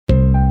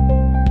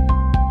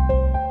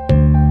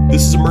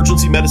This is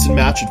Emergency Medicine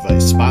Match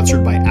Advice,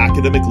 sponsored by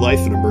Academic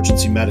Life and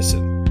Emergency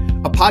Medicine,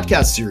 a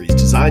podcast series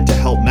designed to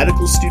help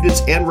medical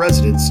students and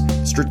residents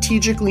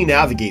strategically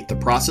navigate the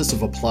process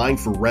of applying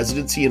for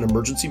residency in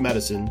emergency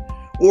medicine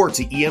or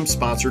to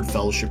EM-sponsored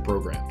fellowship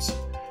programs.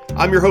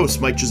 I'm your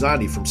host, Mike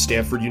Gisandi from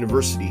Stanford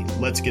University.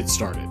 Let's get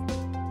started.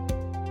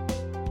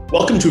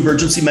 Welcome to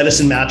Emergency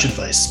Medicine Match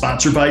Advice,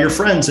 sponsored by your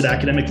friends at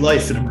Academic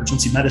Life and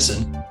Emergency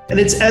Medicine. And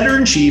its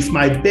editor-in-chief,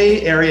 my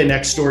Bay Area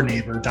next-door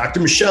neighbor,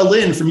 Dr. Michelle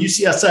Lin from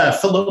UCSF.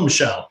 Hello,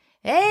 Michelle.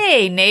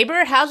 Hey,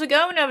 neighbor. How's it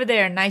going over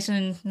there? Nice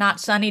and not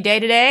sunny day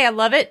today. I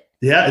love it.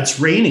 Yeah, it's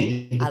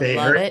raining in the Bay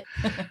Area.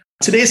 I love it.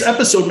 Today's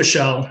episode,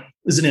 Michelle,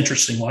 is an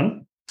interesting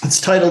one.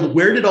 It's titled,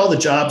 Where Did All the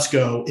Jobs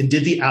Go and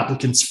Did the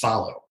Applicants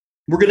Follow?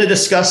 We're going to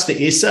discuss the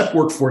ACEP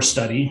workforce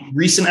study,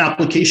 recent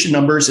application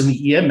numbers in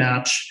the EM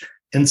match,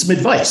 and some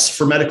advice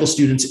for medical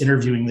students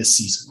interviewing this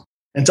season.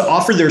 And to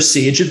offer their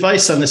sage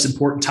advice on this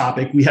important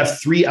topic, we have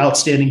three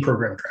outstanding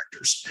program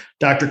directors.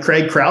 Dr.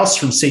 Craig Kraus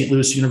from St.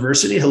 Louis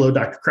University. Hello,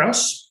 Dr.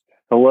 Kraus.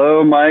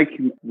 Hello, Mike.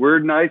 We're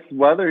nice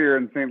weather here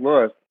in St.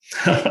 Louis.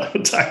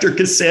 Dr.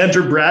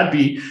 Cassandra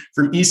Bradby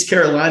from East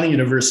Carolina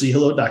University.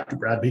 Hello, Dr.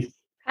 Bradby.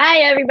 Hi,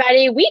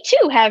 everybody. We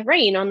too have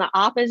rain on the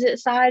opposite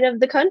side of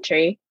the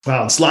country.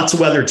 Wow, it's lots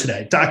of weather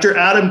today. Dr.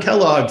 Adam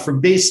Kellogg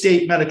from Bay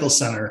State Medical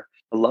Center.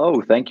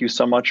 Hello. Thank you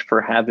so much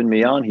for having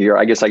me on here.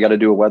 I guess I got to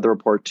do a weather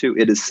report too.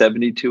 It is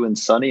 72 and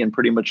sunny and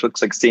pretty much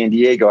looks like San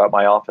Diego out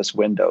my office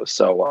window.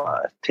 So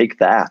take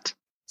that.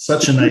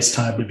 Such a nice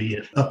time to be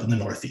up in the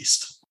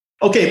Northeast.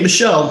 Okay,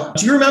 Michelle,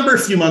 do you remember a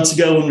few months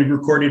ago when we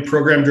recorded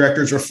Program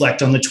Directors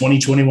Reflect on the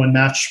 2021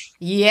 match?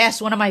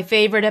 Yes, one of my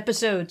favorite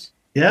episodes.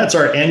 Yeah, it's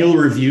our annual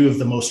review of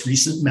the most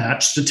recent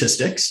match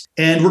statistics.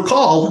 And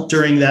recall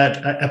during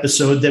that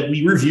episode that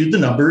we reviewed the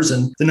numbers,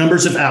 and the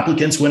numbers of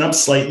applicants went up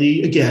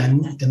slightly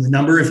again, and the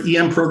number of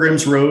EM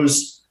programs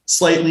rose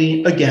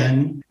slightly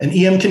again, and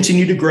EM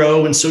continued to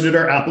grow, and so did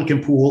our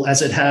applicant pool,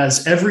 as it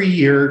has every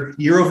year,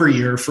 year over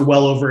year, for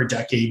well over a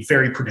decade,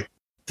 very predictable.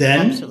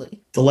 Then,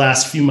 Absolutely. The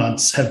last few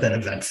months have been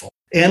eventful.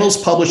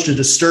 Annals published a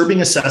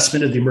disturbing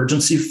assessment of the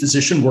emergency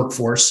physician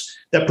workforce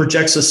that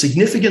projects a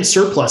significant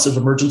surplus of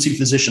emergency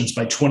physicians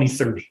by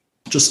 2030,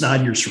 just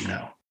 9 years from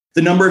now.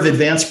 The number of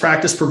advanced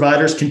practice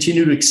providers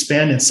continue to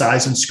expand in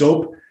size and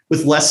scope,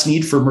 with less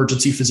need for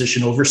emergency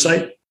physician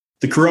oversight.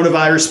 The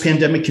coronavirus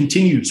pandemic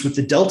continues, with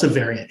the Delta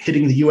variant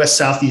hitting the U.S.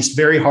 Southeast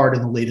very hard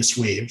in the latest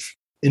wave.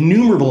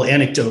 Innumerable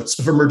anecdotes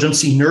of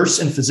emergency nurse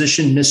and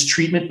physician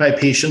mistreatment by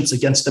patients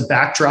against the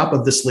backdrop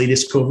of this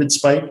latest COVID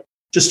spike,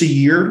 just a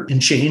year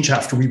and change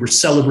after we were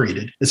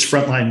celebrated as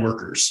frontline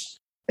workers.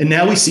 And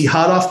now we see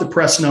hot off the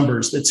press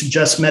numbers that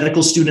suggest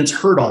medical students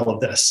heard all of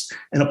this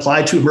and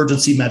applied to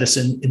emergency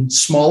medicine in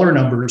smaller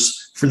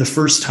numbers for the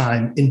first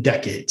time in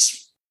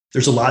decades.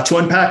 There's a lot to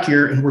unpack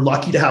here, and we're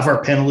lucky to have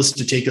our panelists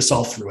to take us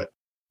all through it.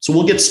 So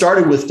we'll get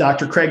started with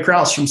Dr. Craig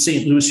Kraus from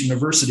St. Louis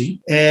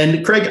University.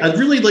 And Craig, I'd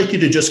really like you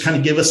to just kind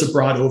of give us a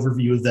broad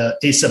overview of the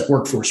ACEP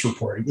workforce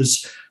report. It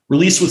was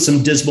released with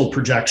some dismal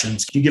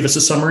projections. Can you give us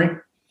a summary?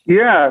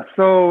 Yeah,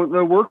 so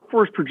the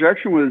workforce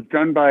projection was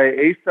done by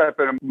ACEP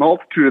and a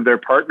multitude of their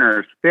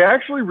partners. They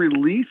actually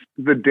released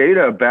the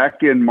data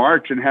back in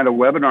March and had a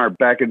webinar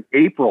back in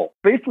April.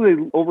 Basically,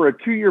 over a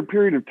 2-year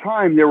period of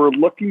time, they were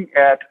looking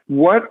at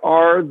what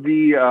are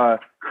the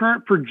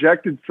current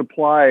projected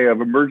supply of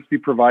emergency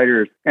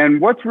providers and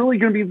what's really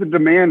going to be the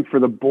demand for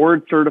the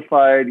board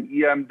certified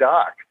EM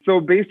doc. So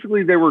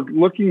basically they were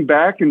looking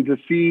back and to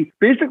see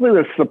basically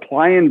the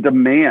supply and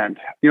demand.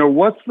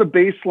 What's the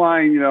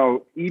baseline,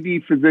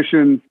 ED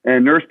physicians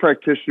and nurse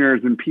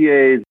practitioners and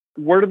PAs?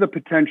 What are the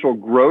potential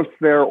growths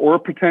there or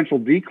potential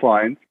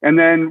declines? And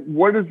then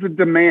what is the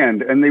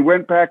demand? And they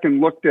went back and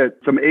looked at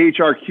some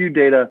AHRQ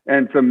data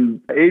and some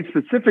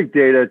age-specific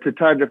data to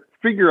try to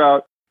figure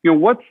out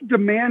what's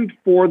demand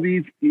for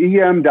these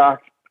EM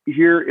docs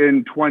here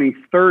in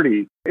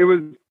 2030? It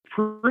was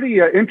pretty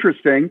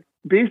interesting.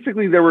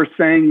 Basically, they were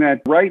saying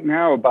that right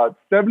now, about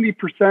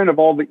 70% of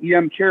all the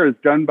EM care is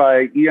done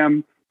by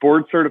EM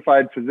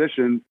board-certified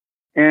physicians.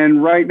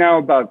 And right now,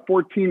 about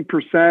 14%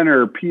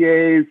 are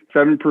PAs,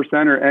 7%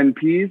 are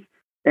NPs.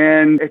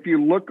 And if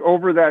you look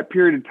over that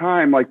period of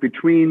time, like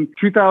between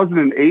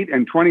 2008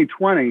 and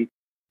 2020,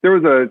 there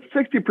was a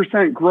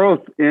 60%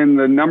 growth in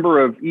the number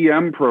of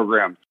EM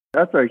programs.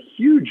 That's a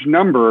huge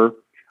number.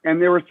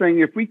 And they were saying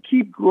if we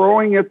keep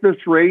growing at this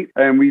rate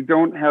and we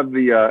don't have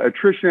the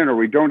attrition or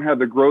we don't have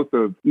the growth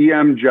of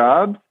EM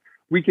jobs,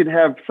 we could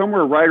have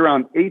somewhere right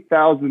around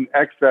 8,000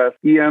 excess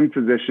EM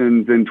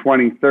physicians in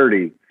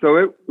 2030. So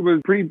it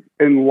was pretty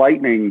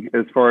enlightening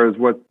as far as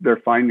what their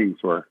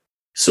findings were.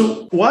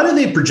 So why do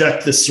they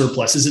project this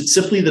surplus? Is it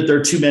simply that there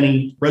are too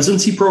many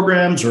residency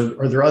programs,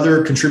 or are there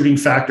other contributing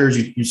factors?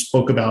 You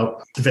spoke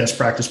about advanced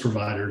practice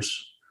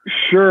providers.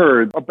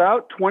 Sure.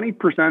 About 20%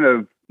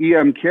 of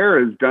EM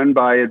care is done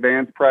by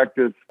advanced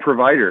practice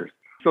providers.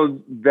 So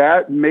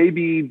that may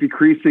be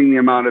decreasing the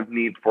amount of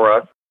need for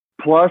us.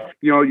 Plus,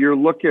 you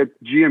look at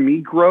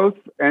GME growth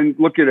and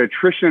look at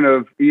attrition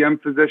of EM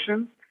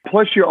physicians.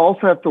 Plus, you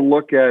also have to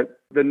look at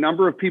The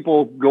number of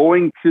people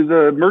going to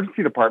the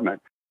emergency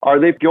department. Are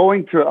they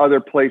going to other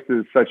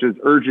places such as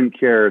urgent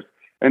cares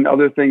and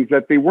other things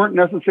that they weren't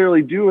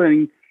necessarily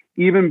doing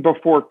even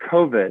before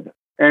COVID?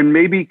 And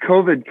maybe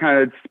COVID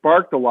kind of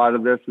sparked a lot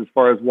of this as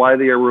far as why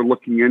they were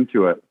looking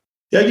into it.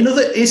 Yeah,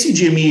 the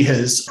ACGME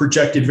has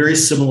projected very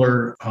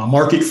similar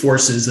market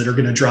forces that are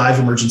going to drive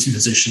emergency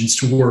physicians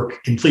to work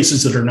in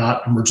places that are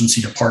not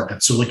emergency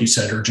departments. So like you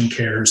said, urgent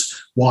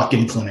cares,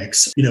 walk-in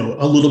clinics,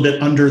 a little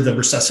bit under the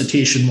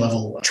resuscitation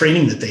level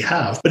training that they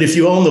have. But if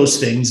you own those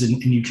things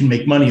and you can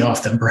make money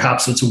off them,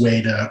 perhaps it's a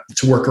way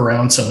to work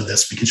around some of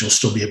this because you'll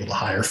still be able to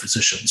hire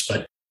physicians.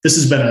 But this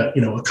has been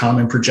a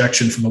common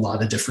projection from a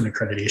lot of different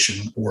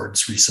accreditation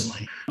boards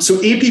recently. So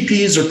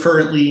APPs are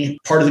currently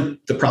part of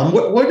the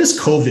problem. What does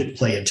COVID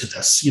play into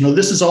this?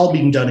 This is all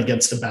being done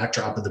against the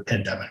backdrop of the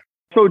pandemic.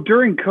 So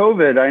during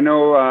COVID, I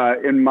know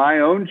in my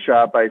own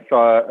shop, I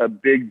saw a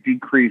big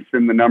decrease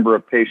in the number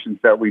of patients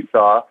that we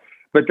saw.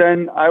 But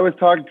then I was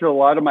talking to a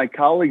lot of my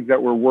colleagues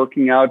that were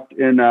working out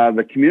in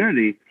the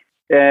community,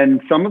 and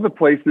some of the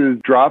places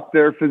dropped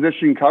their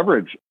physician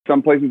coverage.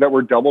 Some places that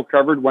were double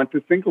covered went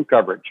to single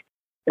coverage.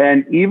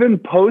 And even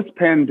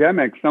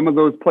post-pandemic, some of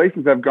those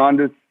places have gone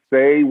to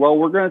say, well,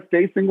 we're going to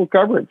stay single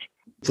coverage.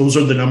 Those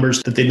are the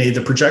numbers that they made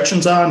the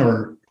projections on,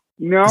 or?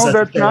 No,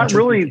 that's not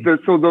really.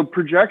 So the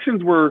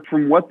projections were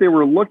from what they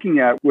were looking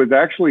at was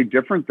actually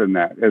different than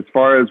that as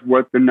far as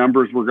what the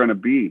numbers were going to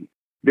be.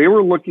 They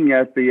were looking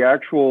at the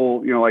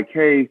actual,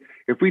 hey,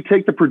 if we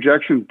take the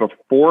projections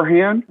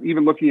beforehand,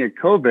 even looking at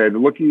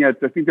COVID, looking at,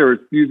 I think they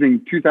were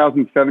using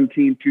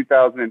 2017,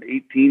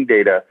 2018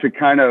 data to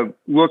kind of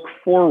look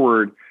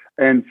forward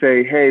and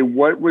say, hey,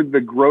 what would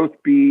the growth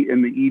be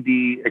in the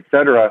ED, et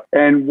cetera?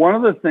 And one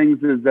of the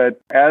things is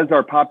that as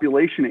our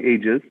population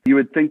ages, you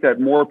would think that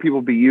more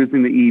people be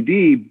using the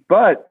ED.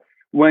 But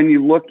when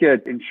you look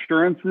at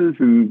insurances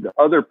and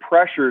other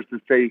pressures to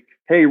say,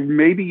 hey,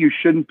 maybe you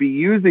shouldn't be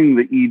using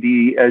the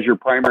ED as your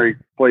primary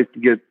place to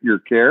get your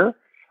care,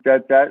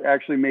 that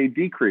actually may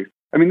decrease.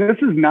 I mean, this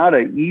is not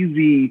an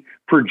easy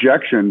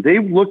projection.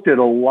 They've looked at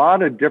a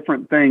lot of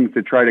different things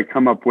to try to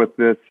come up with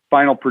this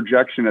final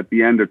projection at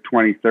the end of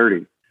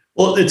 2030.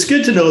 Well, it's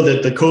good to know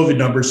that the COVID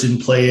numbers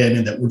didn't play in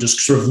and that we're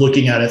just sort of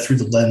looking at it through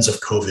the lens of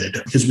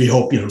COVID, because we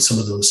hope, some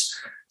of those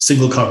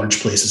single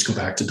coverage places go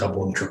back to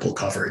double and triple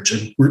coverage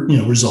and,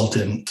 result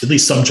in at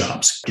least some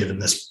jobs given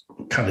this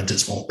kind of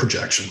dismal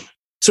projection.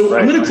 So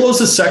right. I'm going to close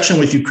this section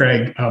with you,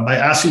 Craig, by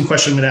asking a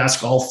question I'm going to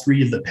ask all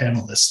three of the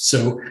panelists.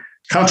 So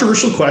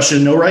controversial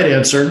question, no right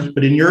answer,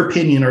 but in your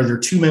opinion, are there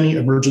too many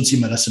emergency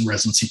medicine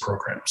residency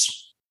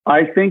programs?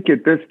 I think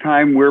at this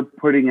time, we're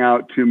putting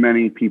out too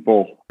many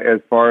people as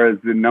far as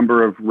the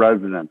number of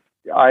residents.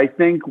 I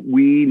think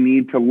we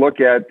need to look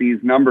at these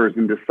numbers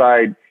and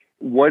decide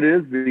what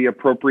is the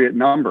appropriate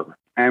number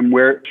and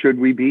where should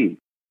we be.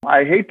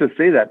 I hate to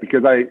say that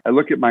because I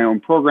look at my own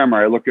program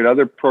or I look at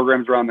other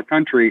programs around the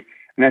country,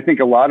 and I think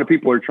a lot of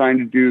people are trying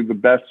to do the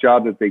best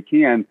job that they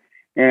can.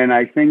 And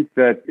I think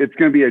that it's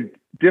going to be a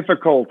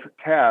difficult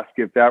task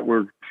if that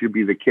were to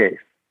be the case.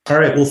 All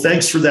right. Well,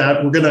 thanks for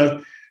that. We're going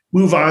to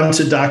move on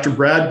to Dr.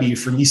 Bradby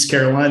from East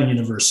Carolina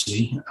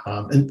University.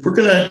 And we're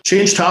going to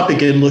change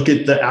topic and look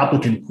at the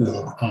applicant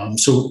pool.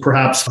 So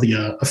perhaps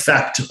the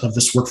effect of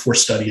this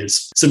workforce study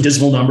is some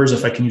dismal numbers,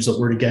 if I can use that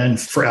word again,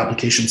 for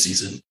application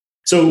season.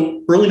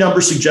 So early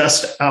numbers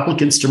suggest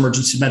applicants to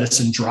emergency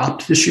medicine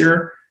dropped this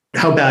year.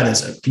 How bad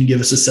is it? Can you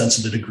give us a sense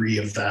of the degree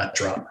of that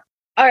drop?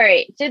 All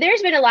right. So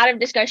there's been a lot of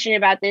discussion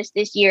about this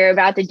year,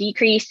 about the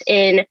decrease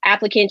in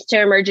applicants to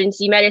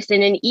emergency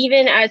medicine. And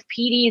even as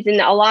PDs and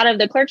a lot of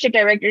the clerkship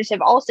directors have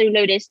also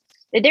noticed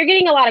that they're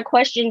getting a lot of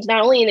questions,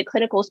 not only in the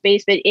clinical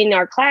space, but in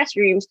our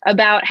classrooms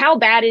about how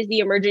bad is the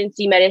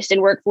emergency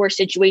medicine workforce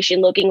situation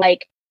looking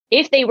like?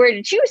 If they were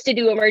to choose to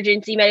do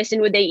emergency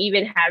medicine, would they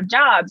even have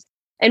jobs?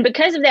 And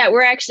because of that,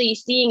 we're actually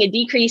seeing a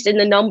decrease in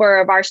the number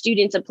of our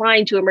students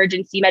applying to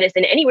emergency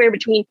medicine, anywhere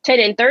between 10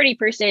 and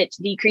 30%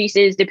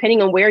 decreases,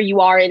 depending on where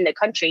you are in the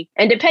country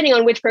and depending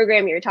on which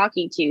program you're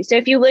talking to. So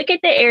if you look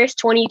at the AIRS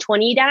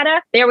 2020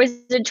 data, there was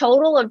a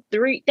total of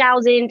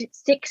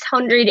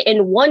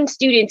 3,601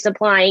 students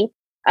applying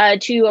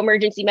to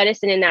emergency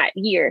medicine in that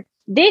year.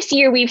 This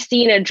year, we've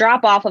seen a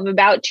drop off of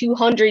about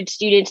 200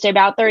 students to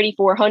about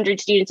 3,400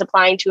 students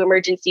applying to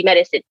emergency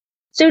medicine.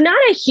 So not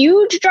a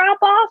huge drop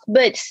off,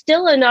 but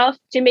still enough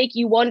to make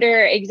you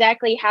wonder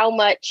exactly how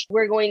much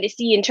we're going to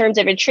see in terms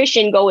of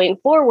attrition going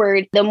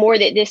forward, the more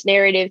that this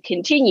narrative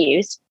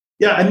continues.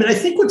 Yeah, I mean, I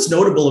think what's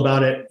notable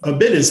about it a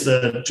bit is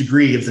the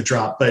degree of the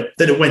drop, but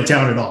that it went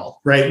down at all,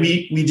 right?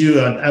 We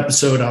do an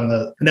episode on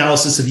the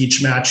analysis of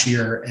each match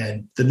year,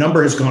 and the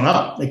number has gone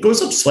up. It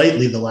goes up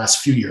slightly the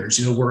last few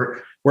years.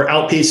 We're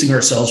outpacing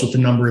ourselves with the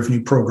number of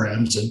new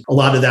programs. And a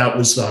lot of that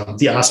was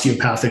the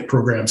osteopathic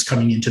programs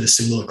coming into the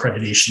single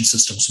accreditation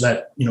system. So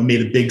that,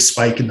 made a big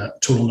spike in the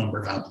total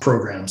number of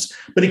programs.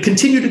 But it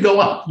continued to go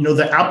up.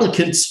 The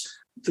applicants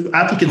the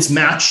applicants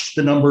matched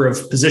the number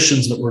of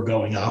positions that were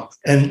going up.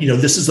 And,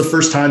 this is the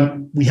first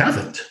time we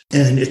haven't.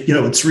 And,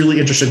 it's really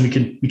interesting.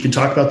 We can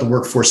talk about the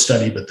workforce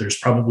study, but there's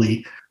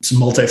probably some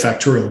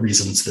multifactorial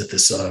reasons that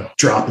this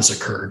drop has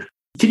occurred.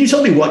 Can you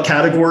tell me what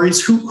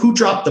categories, who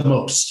dropped the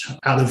most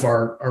out of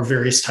our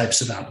various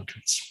types of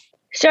applicants?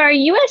 So our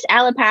U.S.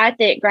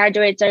 allopathic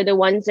graduates are the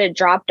ones that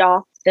dropped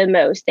off the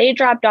most. They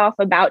dropped off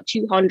about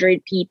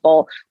 200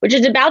 people, which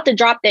is about the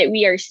drop that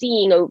we are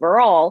seeing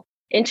overall.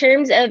 In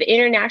terms of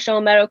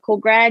international medical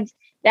grads,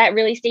 that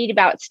really stayed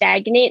about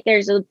stagnant.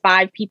 There's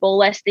 5 people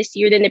less this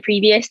year than the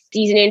previous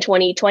season in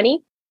 2020.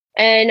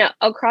 And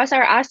across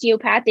our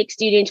osteopathic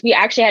students, we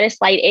actually had a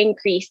slight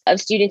increase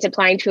of students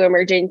applying to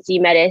emergency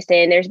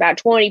medicine. There's about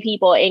 20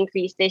 people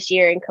increase this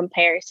year in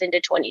comparison to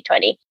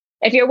 2020.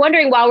 If you're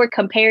wondering why we're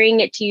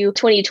comparing it to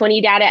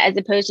 2020 data as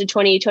opposed to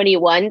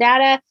 2021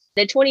 data,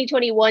 the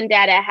 2021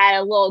 data had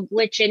a little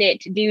glitch in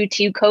it due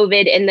to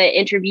COVID and the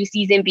interview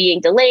season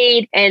being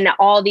delayed, and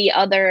all the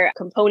other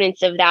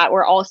components of that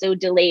were also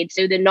delayed.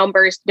 So the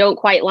numbers don't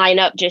quite line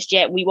up just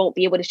yet. We won't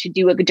be able to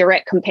do a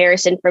direct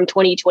comparison from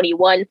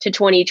 2021 to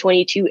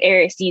 2022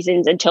 era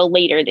seasons until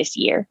later this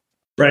year.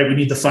 Right. We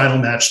need the final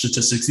match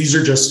statistics. These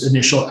are just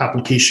initial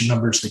application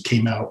numbers that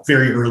came out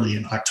very early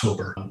in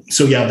October.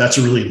 So yeah, that's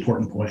a really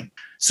important point.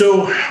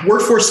 So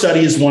workforce study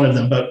is one of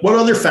them, but what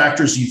other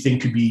factors do you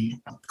think could be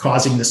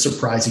causing this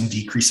surprising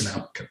decrease in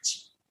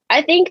applicants?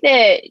 I think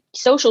that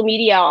social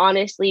media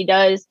honestly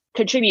does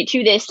contribute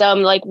to this.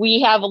 We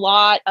have a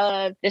lot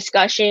of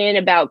discussion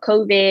about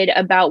COVID,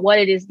 about what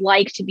it is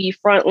like to be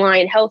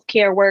frontline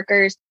healthcare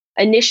workers.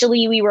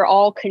 Initially, we were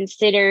all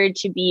considered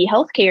to be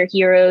healthcare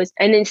heroes,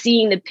 and then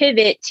seeing the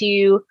pivot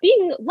to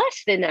being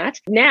less than that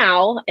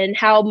now, and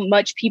how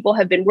much people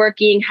have been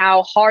working,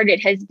 how hard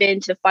it has been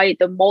to fight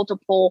the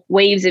multiple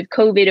waves of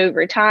COVID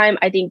over time.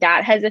 I think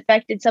that has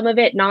affected some of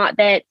it. Not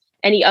that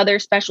any other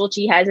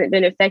specialty hasn't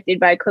been affected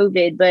by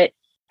COVID, but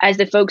as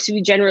the folks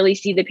who generally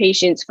see the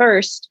patients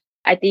first,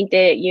 I think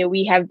that,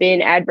 we have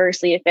been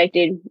adversely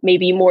affected,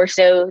 maybe more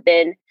so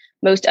than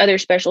most other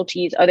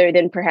specialties other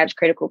than perhaps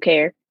critical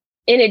care.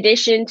 In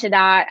addition to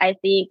that, I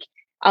think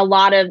a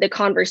lot of the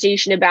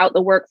conversation about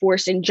the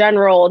workforce in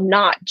general,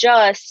 not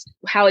just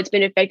how it's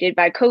been affected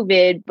by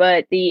COVID,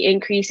 but the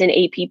increase in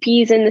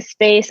APPs in the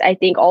space, I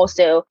think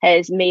also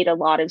has made a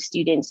lot of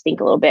students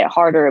think a little bit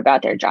harder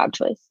about their job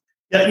choice.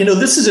 Yeah,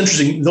 this is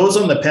interesting. Those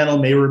on the panel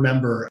may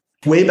remember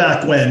way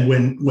back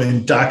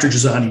when Dr.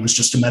 Ghazani was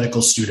just a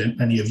medical student.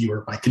 Many of you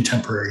are my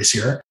contemporaries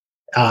here.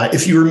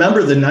 If you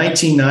remember the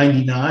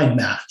 1999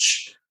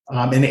 match,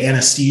 in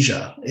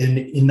anesthesia.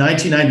 In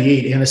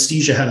 1998,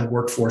 anesthesia had a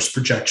workforce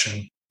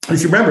projection. And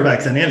if you remember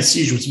back then,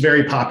 anesthesia was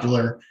very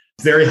popular,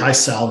 very high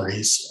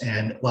salaries,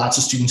 and lots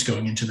of students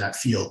going into that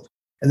field.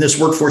 And this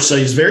workforce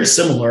study is very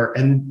similar,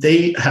 and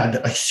they had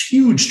a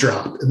huge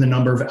drop in the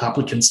number of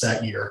applicants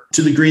that year,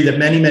 to the degree that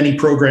many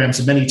programs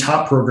and many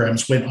top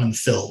programs went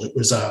unfilled. It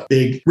was a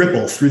big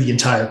ripple through the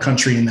entire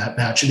country in that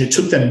match, and it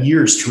took them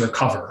years to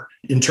recover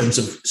in terms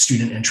of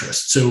student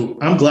interest. So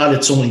I'm glad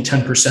it's only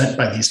 10%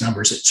 by these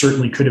numbers. It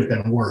certainly could have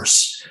been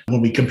worse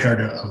when we compare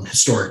to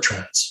historic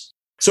trends.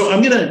 So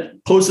I'm going to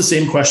pose the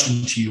same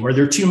question to you. Are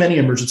there too many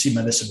emergency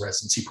medicine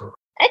residency programs?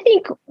 I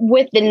think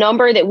with the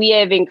number that we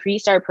have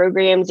increased our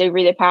programs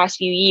over the past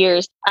few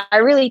years, I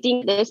really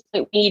think at this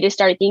point we need to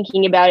start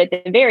thinking about, at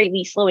the very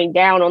least, slowing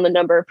down on the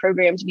number of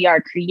programs we are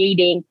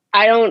creating.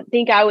 I don't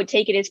think I would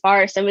take it as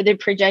far as some of the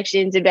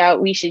projections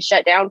about we should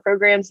shut down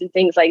programs and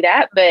things like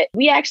that, but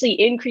we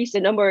actually increased the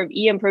number of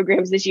EM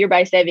programs this year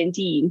by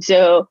 17.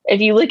 So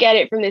if you look at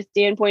it from the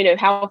standpoint of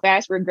how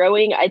fast we're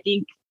growing, I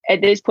think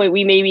at this point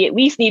we maybe at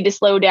least need to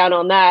slow down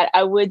on that.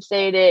 I would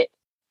say that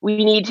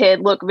we need to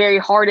look very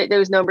hard at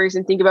those numbers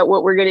and think about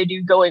what we're going to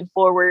do going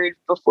forward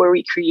before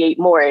we create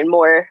more and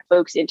more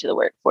folks into the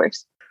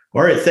workforce.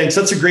 All right, thanks.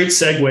 That's a great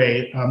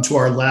segue to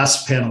our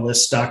last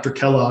panelist, Dr.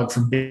 Kellogg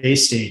from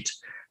Baystate.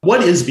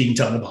 What is being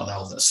done about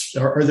all this?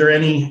 Are there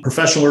any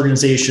professional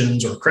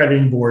organizations or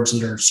accrediting boards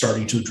that are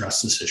starting to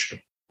address this issue?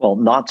 Well,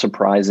 not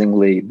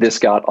surprisingly, this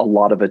got a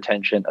lot of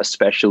attention,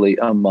 especially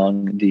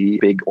among the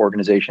big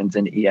organizations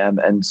in EM.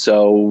 And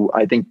so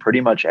I think pretty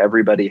much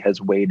everybody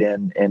has weighed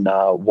in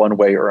one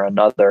way or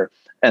another.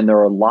 And there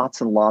are lots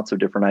and lots of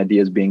different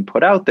ideas being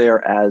put out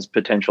there as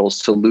potential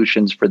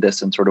solutions for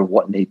this and sort of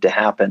what need to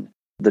happen.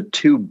 The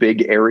two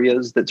big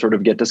areas that sort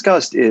of get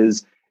discussed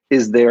is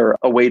there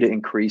a way to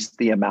increase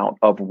the amount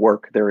of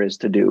work there is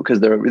to do?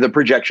 Because the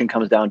projection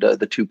comes down to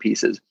the two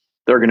pieces.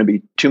 There are going to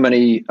be too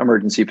many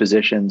emergency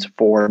physicians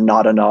for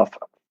not enough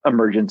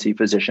emergency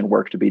physician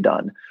work to be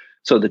done.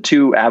 So the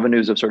two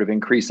avenues of sort of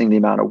increasing the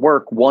amount of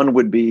work, one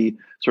would be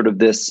sort of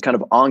this kind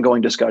of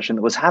ongoing discussion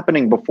that was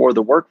happening before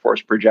the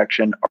workforce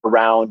projection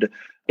around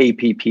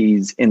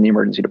APPs in the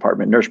emergency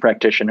department, nurse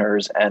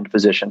practitioners and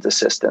physician's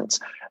assistants.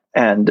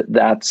 And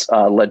that's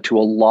led to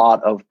a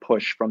lot of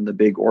push from the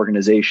big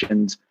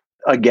organizations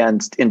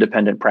against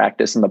independent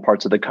practice in the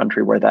parts of the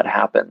country where that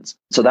happens.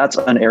 So that's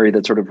an area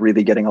that's sort of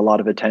really getting a lot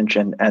of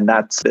attention. And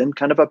that's been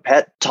kind of a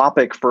pet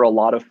topic for a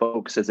lot of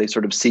folks as they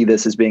sort of see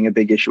this as being a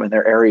big issue in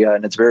their area.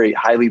 And it's very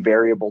highly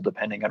variable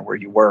depending on where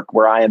you work.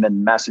 Where I am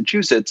in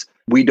Massachusetts,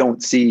 we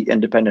don't see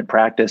independent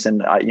practice.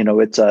 And,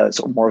 it's a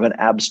sort of more of an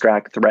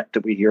abstract threat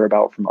that we hear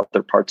about from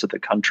other parts of the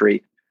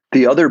country.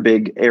 The other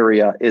big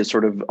area is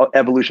sort of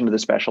evolution of the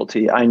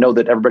specialty. I know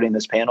that everybody in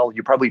this panel,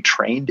 you probably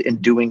trained in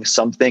doing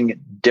something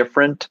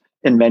different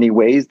in many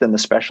ways than the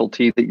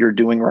specialty that you're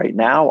doing right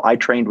now. I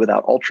trained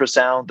without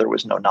ultrasound. There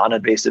was no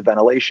non-invasive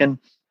ventilation.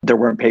 There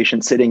weren't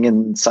patients sitting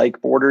in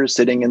psych borders,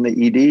 sitting in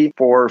the ED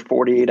for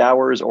 48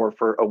 hours or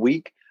for a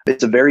week.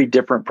 It's a very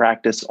different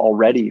practice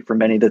already for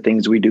many of the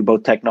things we do,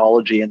 both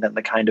technology and then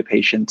the kind of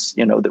patients,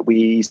 that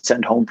we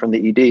send home from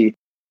the ED.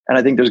 And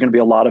I think there's going to be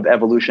a lot of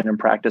evolution and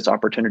practice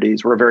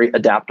opportunities. We're a very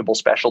adaptable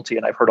specialty,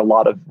 and I've heard a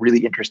lot of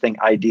really interesting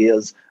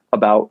ideas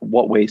about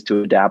what ways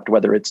to adapt,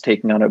 whether it's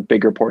taking on a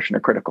bigger portion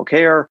of critical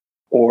care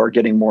or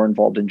getting more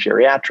involved in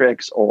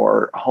geriatrics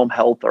or home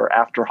health or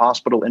after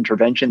hospital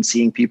intervention,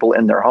 seeing people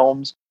in their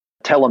homes.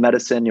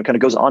 Telemedicine, kind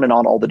of goes on and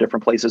on, all the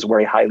different places where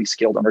a highly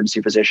skilled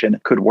emergency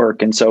physician could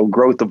work. And so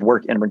growth of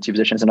work in emergency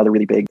physician is another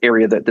really big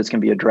area that this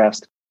can be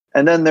addressed.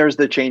 And then there's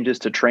the changes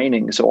to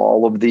training. So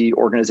all of the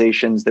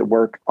organizations that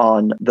work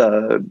on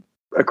the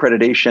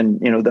accreditation,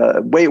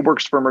 the way it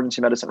works for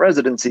emergency medicine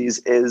residencies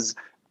is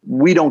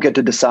we don't get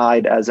to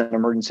decide as an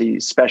emergency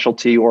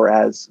specialty or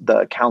as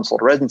the council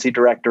of residency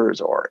directors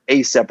or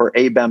ACEP or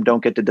ABEM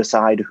don't get to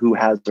decide who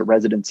has a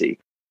residency.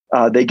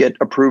 They get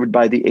approved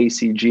by the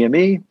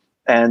ACGME,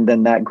 and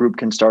then that group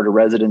can start a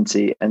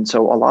residency. And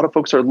so a lot of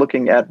folks are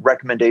looking at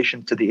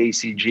recommendations to the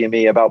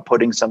ACGME about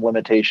putting some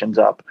limitations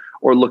up,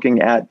 or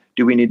looking at,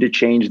 do we need to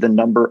change the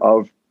number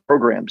of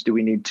programs? Do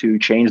we need to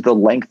change the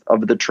length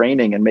of the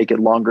training and make it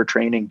longer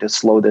training to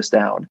slow this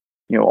down?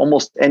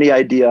 Almost any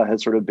idea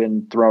has sort of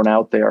been thrown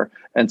out there,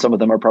 and some of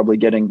them are probably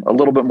getting a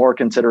little bit more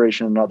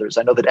consideration than others.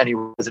 I know that any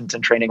residents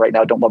in training right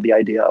now don't love the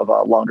idea of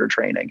longer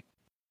training.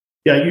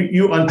 Yeah,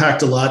 you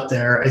unpacked a lot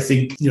there. I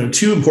think,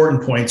 two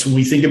important points when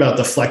we think about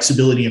the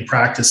flexibility and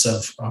practice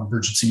of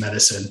emergency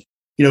medicine.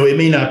 It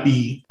may not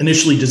be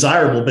initially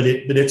desirable, but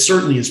it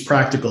certainly is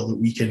practical that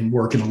we can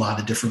work in a lot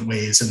of different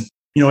ways. And,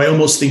 I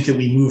almost think that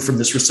we move from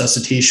this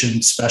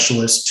resuscitation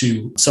specialist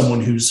to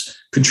someone who's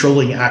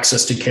controlling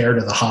access to care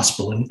to the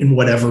hospital in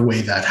whatever way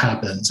that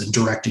happens, and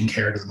directing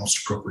care to the most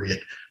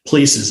appropriate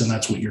places. And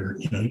that's what you're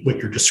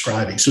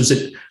describing. So is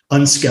it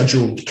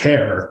unscheduled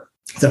care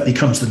that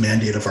becomes the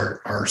mandate of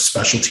our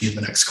specialty in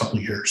the next couple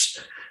of years?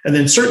 And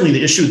then certainly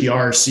the issue with the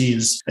RRC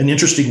is an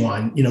interesting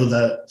one.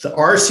 The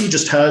RRC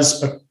just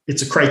has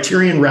it's a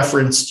criterion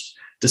referenced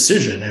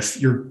decision.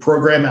 If your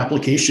program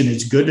application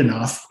is good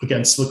enough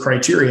against the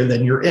criteria,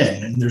 then you're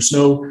in. And there's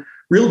no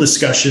real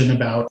discussion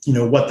about,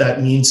 what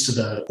that means to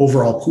the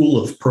overall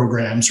pool of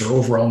programs or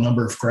overall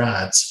number of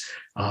grads.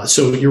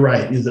 So you're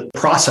right. The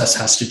process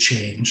has to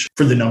change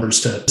for the numbers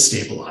to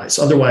stabilize.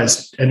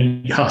 Otherwise,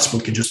 any hospital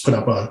can just put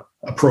up a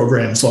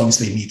program as long as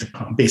they meet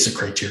the basic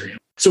criteria.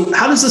 So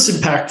how does this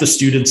impact the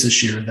students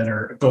this year that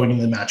are going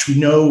into the match? We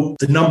know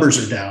the numbers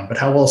are down, but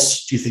how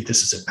else do you think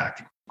this is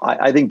impacting?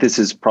 I think this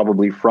is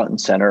probably front and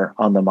center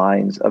on the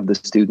minds of the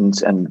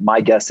students. And my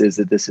guess is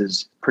that this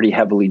is pretty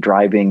heavily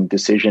driving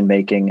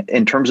decision-making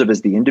in terms of,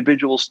 as the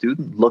individual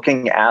student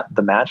looking at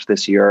the match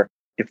this year,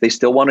 if they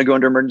still want to go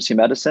into emergency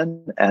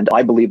medicine. And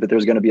I believe that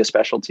there's going to be a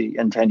specialty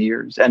in 10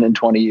 years and in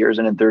 20 years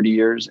and in 30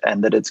 years,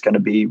 and that it's going to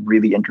be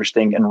really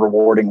interesting and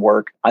rewarding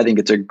work. I think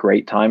it's a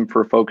great time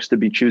for folks to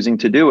be choosing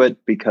to do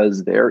it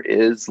because there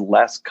is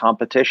less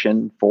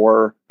competition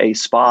for a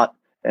spot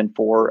and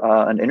for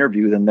an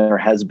interview than there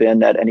has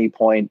been at any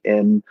point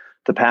in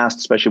the past,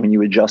 especially when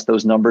you adjust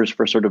those numbers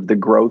for sort of the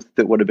growth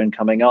that would have been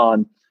coming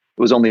on.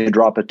 It was only a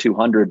drop of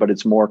 200, but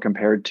it's more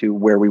compared to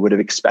where we would have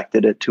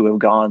expected it to have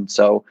gone.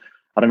 So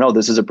I don't know,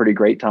 this is a pretty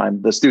great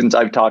time. The students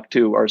I've talked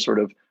to are sort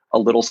of a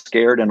little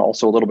scared and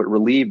also a little bit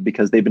relieved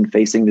because they've been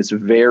facing this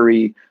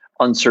very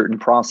uncertain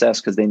process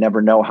because they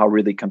never know how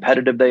really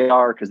competitive they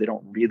are, because they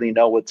don't really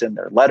know what's in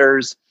their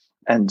letters.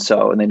 And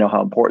they know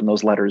how important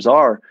those letters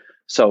are.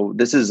 So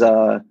this is,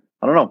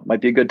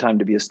 might be a good time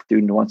to be a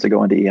student who wants to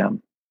go into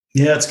EM.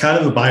 Yeah, it's kind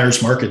of a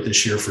buyer's market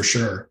this year for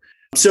sure.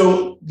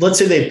 So let's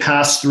say they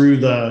pass through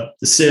the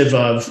sieve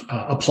of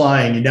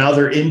applying and now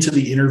they're into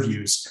the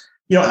interviews.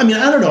 I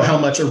don't know how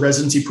much a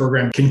residency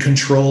program can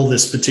control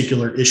this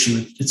particular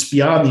issue. It's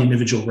beyond the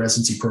individual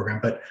residency program,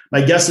 but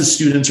my guess is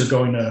students are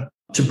going to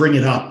bring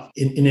it up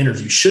in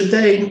interviews. Should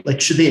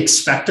they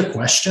expect a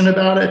question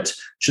about it?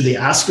 Should they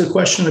ask a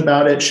question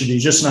about it? Should they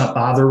just not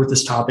bother with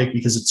this topic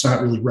because it's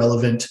not really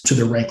relevant to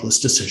their rank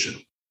list decision?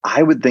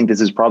 I would think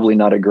this is probably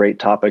not a great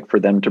topic for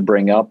them to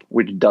bring up,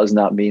 which does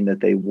not mean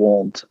that they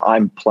won't.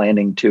 I'm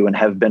planning to and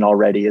have been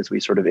already as we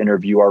sort of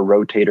interview our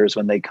rotators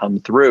when they come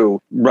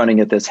through, running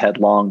at this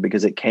headlong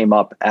because it came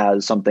up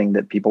as something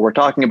that people were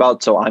talking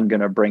about. So I'm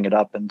going to bring it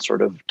up and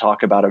sort of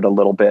talk about it a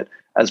little bit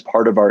as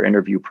part of our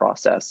interview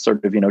process,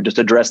 sort of, just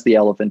address the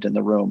elephant in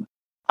the room.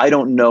 I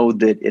don't know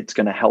that it's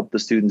going to help the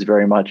students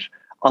very much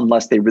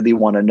unless they really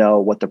want to know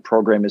what the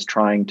program is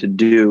trying to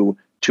do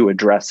to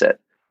address it.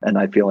 And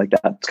I feel like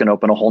that's going to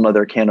open a whole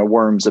nother can of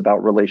worms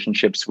about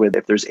relationships with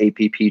if there's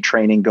APP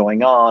training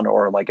going on,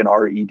 or like an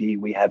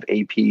RED, we have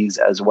APs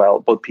as well,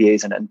 both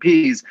PAs and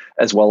NPs,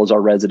 as well as our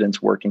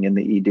residents working in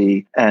the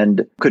ED,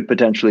 and could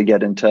potentially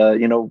get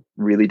into,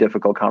 really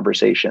difficult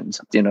conversations.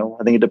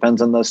 I think it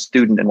depends on the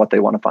student and what they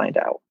want to find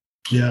out.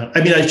 Yeah.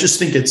 I mean, I just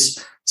think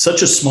it's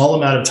such a small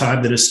amount of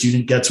time that a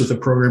student gets with a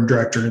program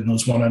director in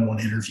those one-on-one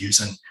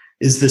interviews. And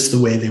is this the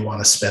way they want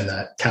to spend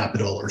that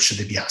capital, or should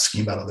they be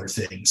asking about other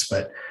things?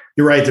 But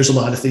you're right. There's a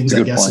lot of things,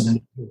 I guess,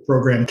 an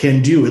program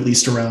can do, at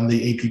least around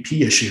the APP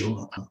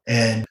issue.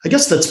 And I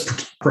guess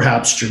that's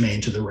perhaps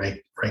germane to the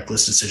rank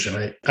list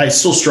decision. I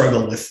still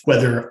struggle with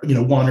whether,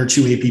 one or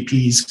two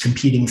APPs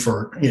competing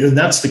for, and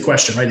that's the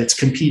question, right? It's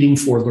competing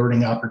for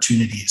learning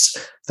opportunities.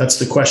 That's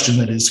the question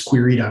that is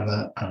queried on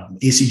the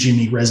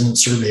ACGME resident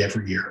survey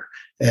every year.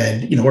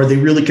 And, are they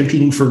really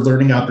competing for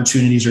learning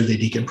opportunities, or are they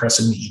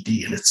decompressing the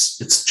ED? And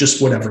it's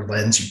just whatever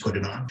lens you put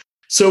it on.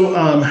 So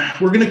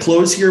we're going to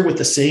close here with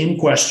the same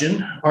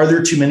question. Are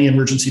there too many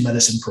emergency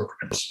medicine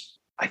programs?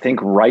 I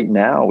think right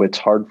now it's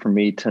hard for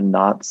me to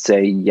not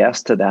say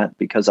yes to that,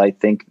 because I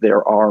think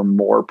there are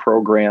more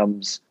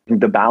programs.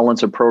 The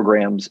balance of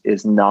programs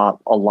is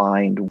not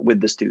aligned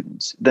with the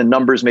students. The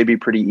numbers may be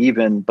pretty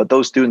even, but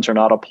those students are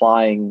not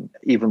applying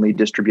evenly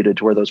distributed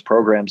to where those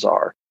programs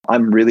are.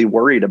 I'm really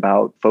worried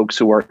about folks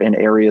who are in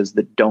areas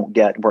that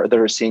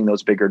are seeing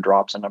those bigger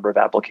drops in number of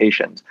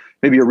applications.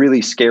 Maybe a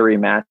really scary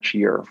match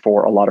year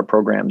for a lot of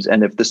programs.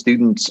 And if the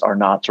students are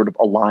not sort of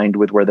aligned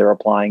with where they're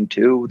applying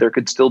to, there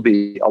could still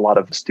be a lot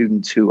of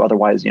students who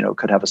otherwise,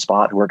 could have a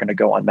spot, who are going to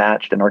go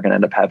unmatched and are going to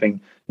end up having,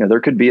 there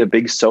could be a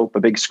big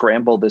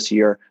scramble this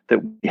year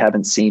that we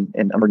haven't seen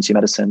in emergency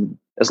medicine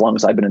as long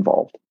as I've been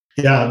involved.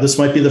 Yeah, this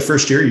might be the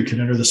first year you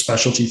can enter the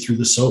specialty through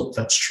the SOAP.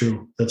 That's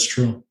true.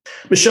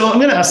 Michelle, I'm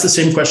going to ask the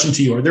same question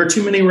to you. Are there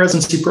too many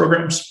residency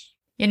programs?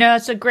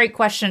 It's a great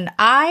question.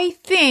 I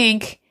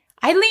think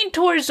I lean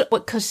towards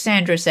what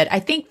Cassandra said.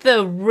 I think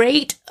the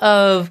rate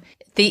of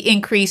the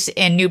increase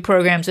in new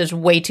programs is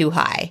way too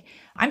high.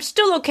 I'm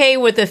still okay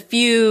with a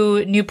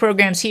few new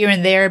programs here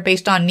and there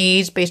based on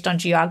needs, based on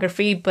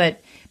geography,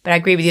 but I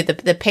agree with you.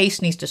 The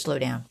pace needs to slow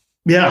down.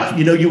 Yeah.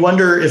 You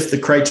wonder if the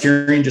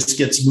criterion just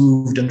gets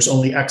moved and there's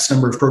only X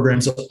number of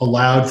programs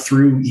allowed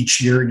through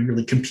each year, and you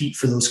really compete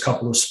for those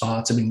couple of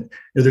spots. I mean,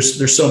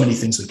 there's so many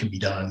things that can be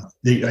done.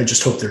 I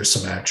just hope there's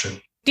some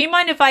action. Do you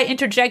mind if I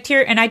interject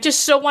here? And I just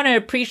so want to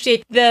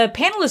appreciate the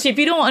panelists. If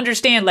you don't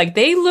understand,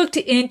 they looked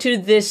into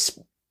this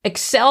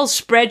Excel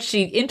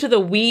spreadsheet, into the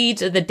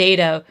weeds of the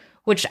data,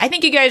 which I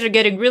think you guys are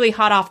getting really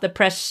hot off the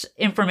press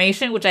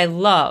information, which I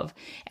love.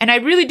 And I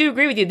really do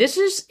agree with you.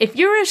 If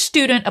you're a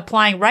student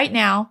applying right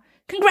now,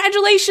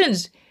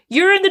 congratulations,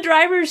 you're in the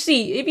driver's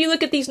seat. If you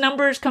look at these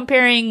numbers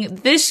comparing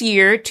this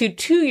year to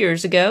 2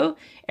 years ago,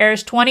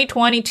 ARIS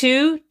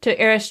 2022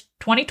 to ARIS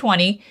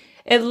 2020,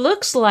 it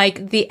looks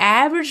like the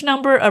average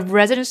number of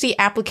residency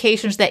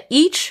applications that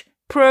each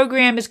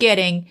program is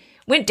getting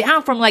went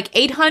down from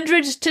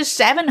 800s to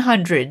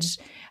 700s.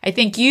 I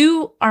think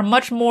you are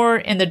much more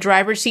in the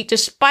driver's seat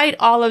despite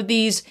all of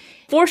these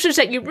forces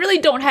that you really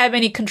don't have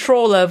any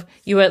control of.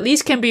 You at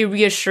least can be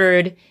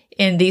reassured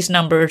in these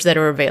numbers that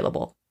are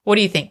available. What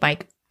do you think,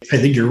 Mike? I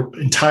think you're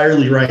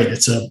entirely right.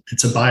 It's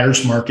a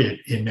buyer's market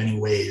in many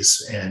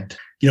ways. And,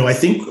 I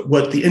think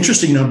what the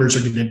interesting numbers are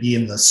going to be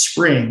in the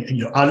spring,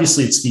 and,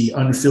 obviously it's the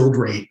unfilled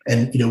rate.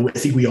 And, I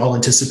think we all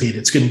anticipate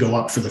it's going to go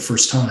up for the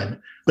first time,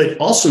 but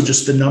also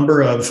just the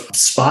number of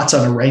spots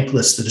on a rank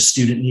list that a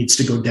student needs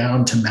to go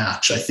down to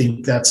match. I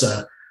think that's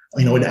an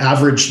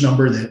average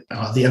number that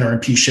the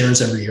NRMP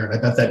shares every year. And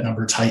I bet that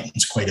number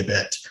tightens quite a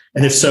bit.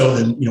 And if so,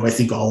 then, I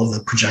think all of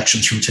the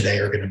projections from today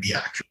are going to be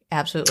accurate.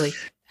 Absolutely.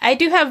 I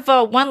do have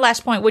one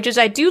last point, which is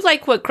I do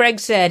like what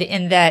Craig said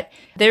in that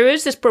there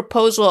is this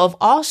proposal of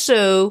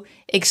also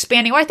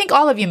expanding, or I think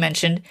all of you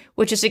mentioned,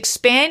 which is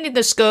expanding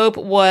the scope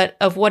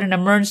of what an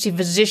emergency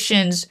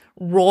physician's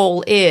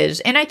role is.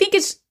 And I think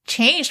it's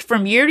changed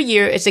from year to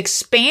year. It's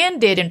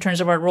expanded in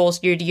terms of our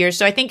roles year to year.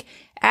 So I think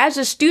as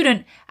a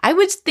student, I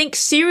would think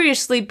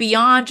seriously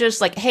beyond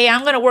just hey,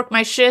 I'm going to work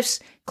my shifts,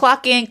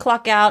 clock in,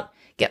 clock out,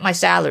 get my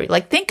salary.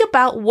 Think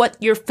about what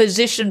your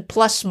physician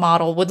plus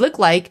model would look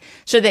like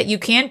so that you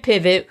can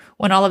pivot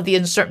when all of the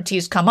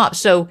uncertainties come up.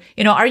 So,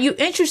 are you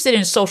interested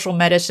in social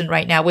medicine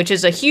right now, which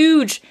is a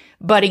huge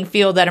budding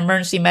field that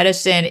emergency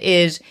medicine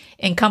is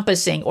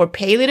encompassing, or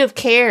palliative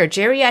care,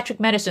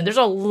 geriatric medicine? There's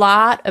a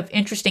lot of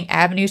interesting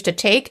avenues to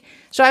take.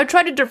 So I would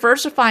try to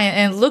diversify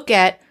and look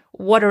at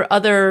what are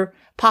other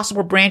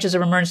possible branches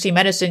of emergency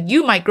medicine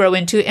you might grow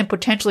into and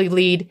potentially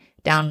lead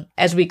down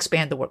as we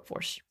expand the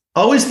workforce.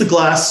 Always the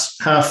glass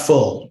half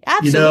full.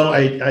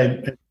 Absolutely.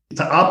 I'm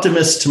the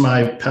optimist to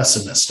my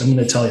pessimist. I'm going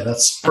to tell you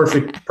that's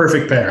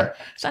perfect pair.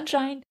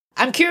 Sunshine.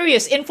 I'm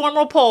curious,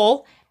 informal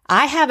poll.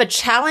 I have a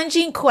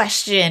challenging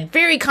question,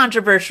 very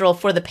controversial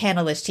for the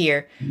panelists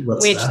here,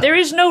 What's that? There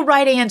is no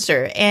right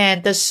answer.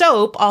 And the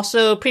SOAP,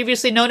 also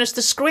previously known as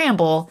the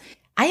Scramble,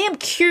 I am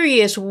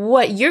curious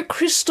what your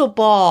crystal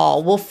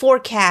ball will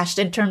forecast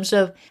in terms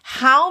of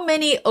how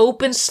many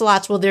open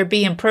slots will there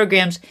be in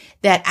programs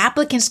that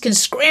applicants can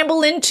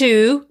scramble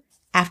into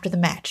after the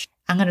match.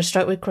 I'm going to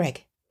start with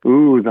Craig.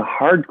 Ooh, the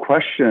hard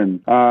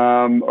question.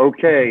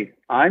 Okay,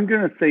 I'm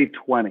going to say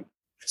 20.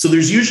 So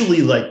there's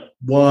usually like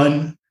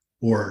 1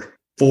 or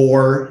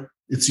 4.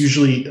 It's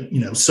usually,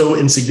 so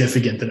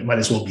insignificant that it might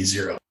as well be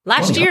 0.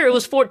 Last year it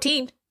was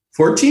 14.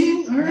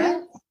 14? All right.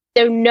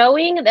 So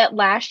knowing that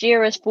last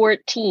year was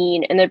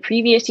 14 and the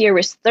previous year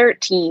was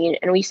 13,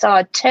 and we saw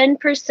a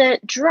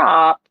 10%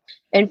 drop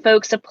in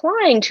folks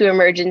applying to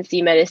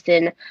emergency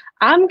medicine,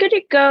 I'm going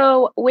to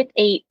go with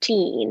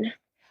 18.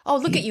 Oh,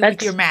 look at you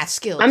with your math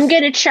skills. I'm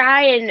going to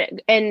try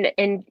and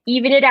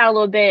even it out a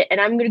little bit,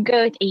 and I'm going to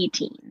go with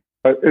 18.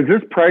 Is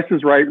this Price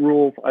is Right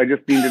rules? I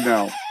just need to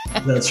know.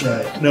 That's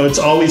right. No, it's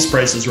always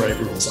Price is Right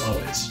rules,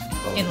 always.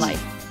 In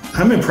life.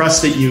 I'm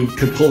impressed that you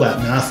could pull that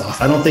math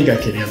off. I don't think I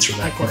could answer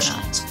that question.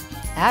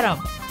 Adam.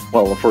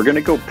 Well, if we're going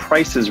to go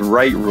Price is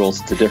Right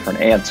rules, it's a different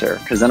answer,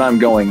 because then I'm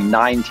going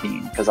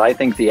 19, because I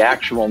think the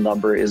actual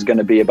number is going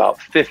to be about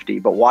 50.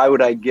 But why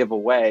would I give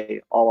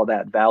away all of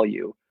that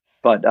value?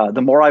 But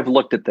the more I've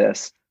looked at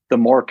this, the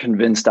more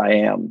convinced I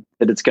am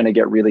that it's going to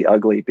get really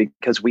ugly,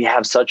 because we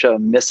have such a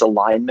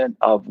misalignment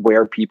of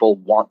where people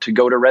want to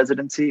go to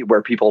residency,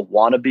 where people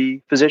want to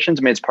be physicians.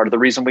 I mean, it's part of the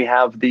reason we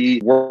have the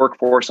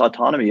workforce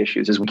autonomy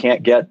issues is we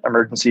can't get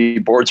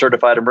board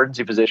certified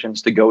emergency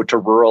physicians to go to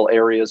rural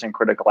areas and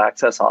critical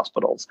access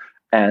hospitals.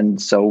 And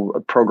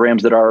so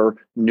programs that are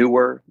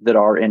newer, that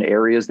are in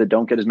areas that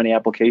don't get as many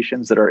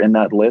applications, that are in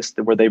that list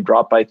where they've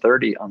dropped by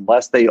 30,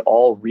 unless they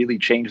all really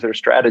change their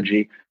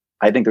strategy,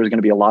 I think there's going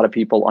to be a lot of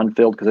people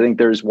unfilled, because I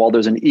think while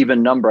there's an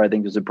even number, I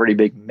think there's a pretty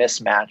big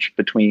mismatch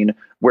between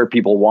where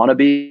people want to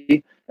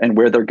be and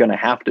where they're going to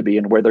have to be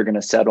and where they're going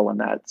to settle in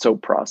that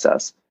SOAP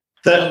process.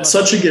 That's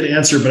such a good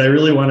answer, but I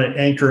really want to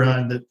anchor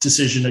on the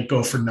decision to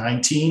go for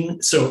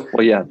 19. So,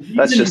 well, yeah,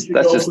 that's just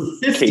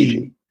 50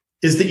 cagey.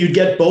 Is that you'd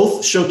get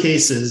both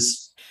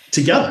showcases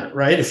together,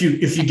 right? If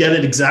you get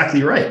it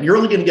exactly right, you're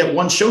only going to get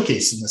one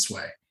showcase in this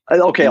way.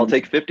 Okay, I'll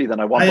take 50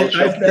 then. I want both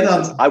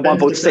showcases. I want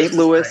both St.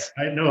 Louis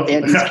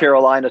and East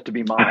Carolina to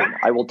be mine.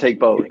 I will take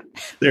both.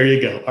 There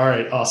you go. All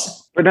right,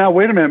 awesome. But now,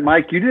 wait a minute,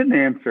 Mike, you didn't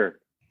answer.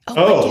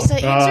 Oh, Mike, you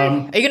said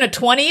answer? Are you going to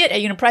 20 it? Are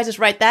you going to Price Is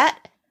Right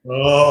that?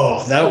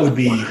 Oh, that'd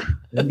be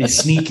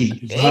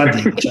sneaky,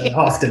 which I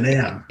often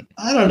am.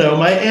 I don't know.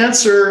 My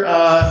answer,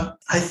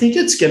 I think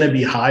it's going to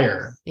be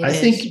higher. I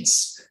think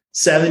it's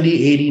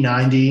 70, 80,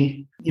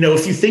 90.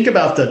 If you think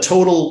about the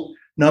total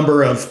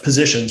number of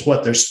positions,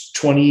 there's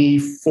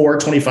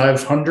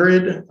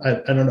 2,500.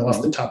 I don't know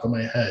off the top of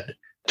my head.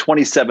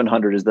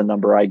 2,700 is the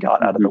number I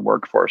got out of the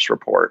workforce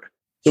report.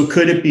 So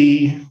could it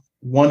be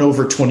 1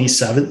 over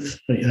 27th?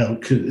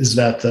 Is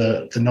that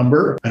the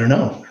number? I don't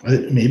know.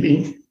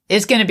 Maybe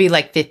it's going to be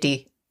like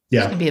 50. Yeah,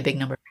 it's going to be a big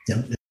number.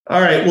 Yeah.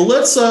 All right. Well,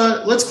 let's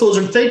close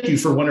it. Thank you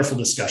for a wonderful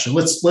discussion.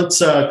 Let's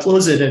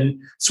close it and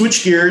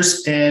switch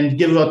gears and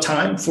give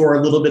time for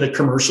a little bit of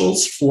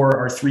commercials for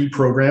our 3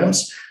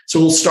 programs. So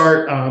we'll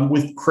start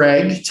with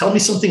Craig. Tell me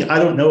something I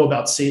don't know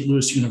about St.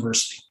 Louis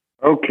University.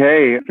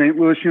 Okay, St.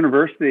 Louis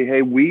University.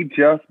 Hey, we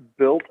just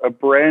built a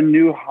brand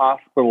new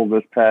hospital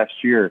this past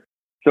year.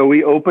 So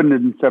we opened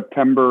in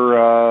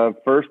September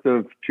 1st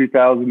of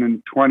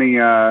 2020,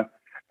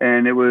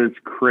 and it was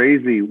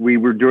crazy. We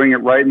were doing it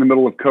right in the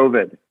middle of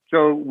COVID.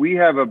 So we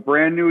have a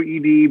brand new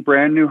ED,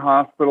 brand new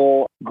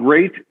hospital,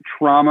 great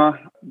trauma.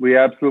 We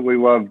absolutely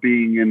love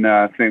being in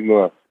St.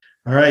 Louis.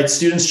 All right,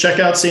 students, check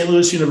out St.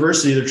 Louis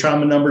University. Their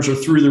trauma numbers are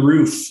through the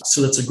roof,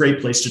 so that's a great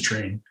place to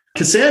train.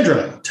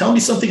 Cassandra, tell me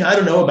something I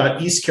don't know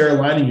about East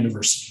Carolina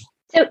University.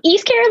 So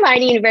East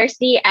Carolina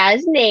University,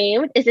 as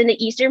named, is in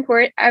the eastern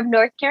part of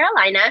North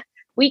Carolina.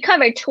 We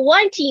cover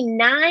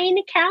 29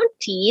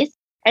 counties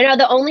and are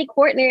the only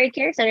quaternary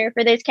care center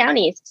for those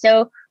counties.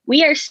 So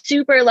we are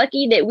super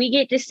lucky that we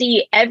get to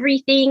see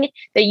everything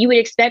that you would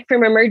expect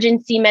from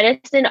emergency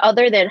medicine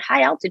other than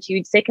high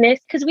altitude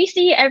sickness, because we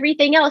see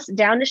everything else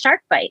down to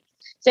shark bites.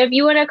 So if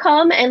you want to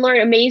come and learn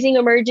amazing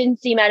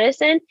emergency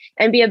medicine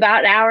and be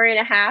about an hour and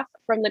a half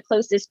from the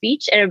closest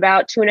beach and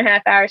about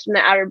 2.5 hours from the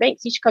Outer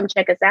Banks, you should come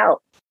check us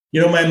out.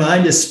 My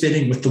mind is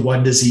spinning with the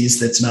one disease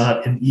that's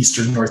not in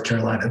Eastern North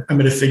Carolina. I'm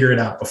going to figure it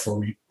out before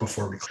we.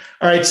 All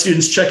right,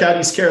 students, check out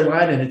East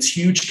Carolina and its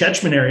huge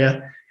catchment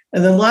area.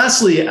 And then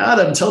lastly,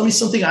 Adam, tell me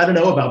something I don't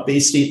know about Bay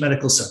State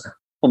Medical Center.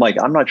 Well, Mike,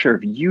 I'm not sure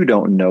if you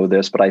don't know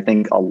this, but I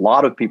think a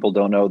lot of people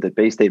don't know that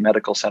Bay State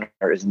Medical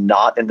Center is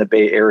not in the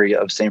Bay Area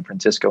of San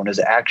Francisco and is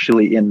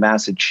actually in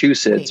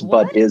Massachusetts,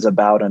 but is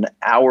about an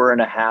hour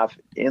and a half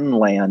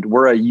inland.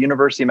 We're a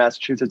University of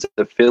Massachusetts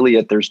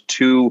affiliate. There's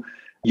 2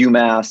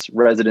 UMass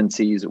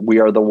residencies. We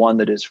are the one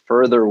that is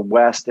further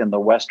west in the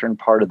western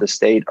part of the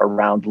state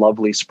around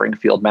lovely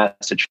Springfield,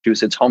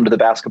 Massachusetts, home to the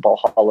Basketball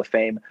Hall of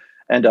Fame.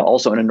 And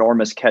also an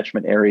enormous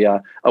catchment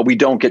area. We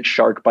don't get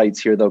shark bites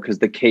here, though, because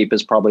the Cape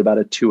is probably about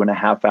a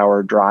 2.5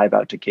 hour drive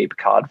out to Cape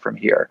Cod from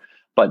here.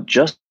 But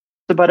just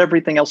about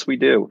everything else we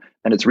do.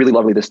 And it's really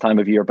lovely this time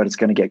of year, but it's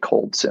going to get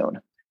cold soon.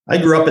 I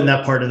grew up in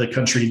that part of the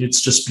country, and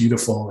it's just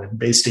beautiful. And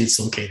Bay State's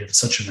located in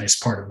such a nice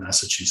part of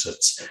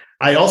Massachusetts.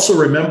 I also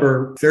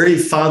remember very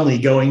fondly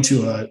going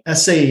to a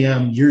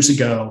SAEM years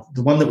ago,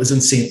 the one that was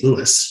in St.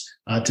 Louis,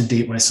 to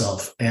date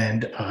myself,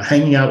 and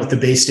hanging out with the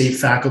Bay State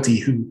faculty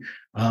who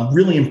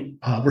really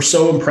were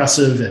so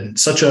impressive, and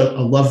such a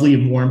lovely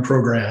and warm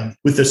program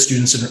with the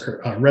students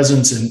and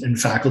residents and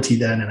faculty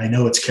then. And I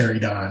know it's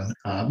carried on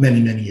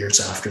many, many years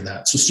after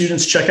that. So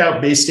students, check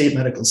out Bay State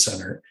Medical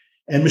Center.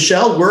 And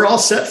Michelle, we're all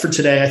set for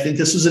today. I think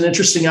this was an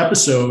interesting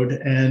episode,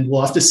 and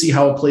we'll have to see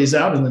how it plays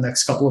out in the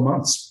next couple of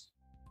months.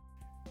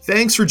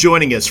 Thanks for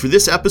joining us for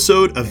this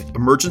episode of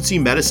Emergency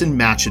Medicine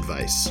Match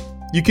Advice.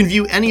 You can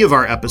view any of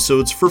our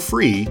episodes for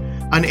free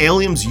on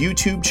Allium's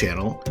YouTube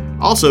channel.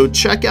 Also,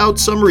 check out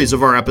summaries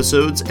of our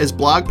episodes as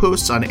blog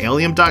posts on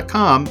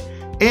allium.com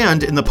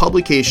and in the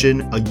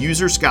publication A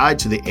User's Guide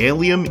to the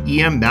Allium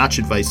EM Match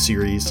Advice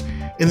series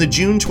in the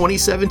June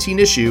 2017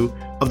 issue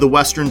of the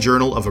Western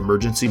Journal of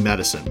Emergency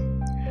Medicine.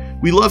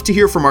 We love to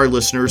hear from our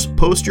listeners.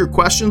 Post your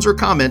questions or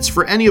comments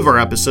for any of our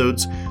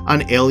episodes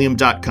on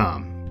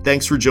allium.com.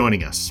 Thanks for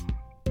joining us.